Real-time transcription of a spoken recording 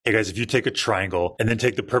Hey guys, if you take a triangle and then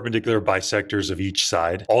take the perpendicular bisectors of each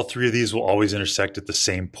side, all three of these will always intersect at the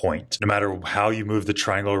same point. No matter how you move the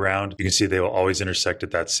triangle around, you can see they will always intersect at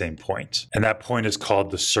that same point. And that point is called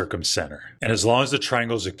the circumcenter. And as long as the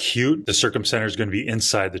triangle is acute, the circumcenter is going to be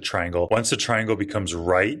inside the triangle. Once the triangle becomes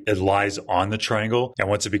right, it lies on the triangle. And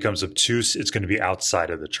once it becomes obtuse, it's going to be outside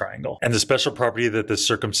of the triangle. And the special property that the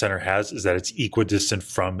circumcenter has is that it's equidistant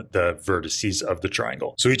from the vertices of the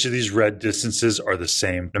triangle. So each of these red distances are the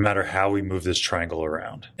same no matter how we move this triangle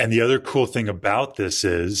around. And the other cool thing about this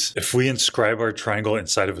is if we inscribe our triangle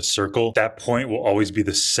inside of a circle, that point will always be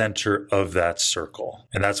the center of that circle.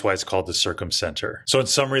 And that's why it's called the circumcenter. So in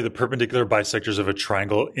summary, the perpendicular bisectors of a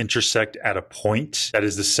triangle intersect at a point that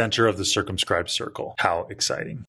is the center of the circumscribed circle. How exciting.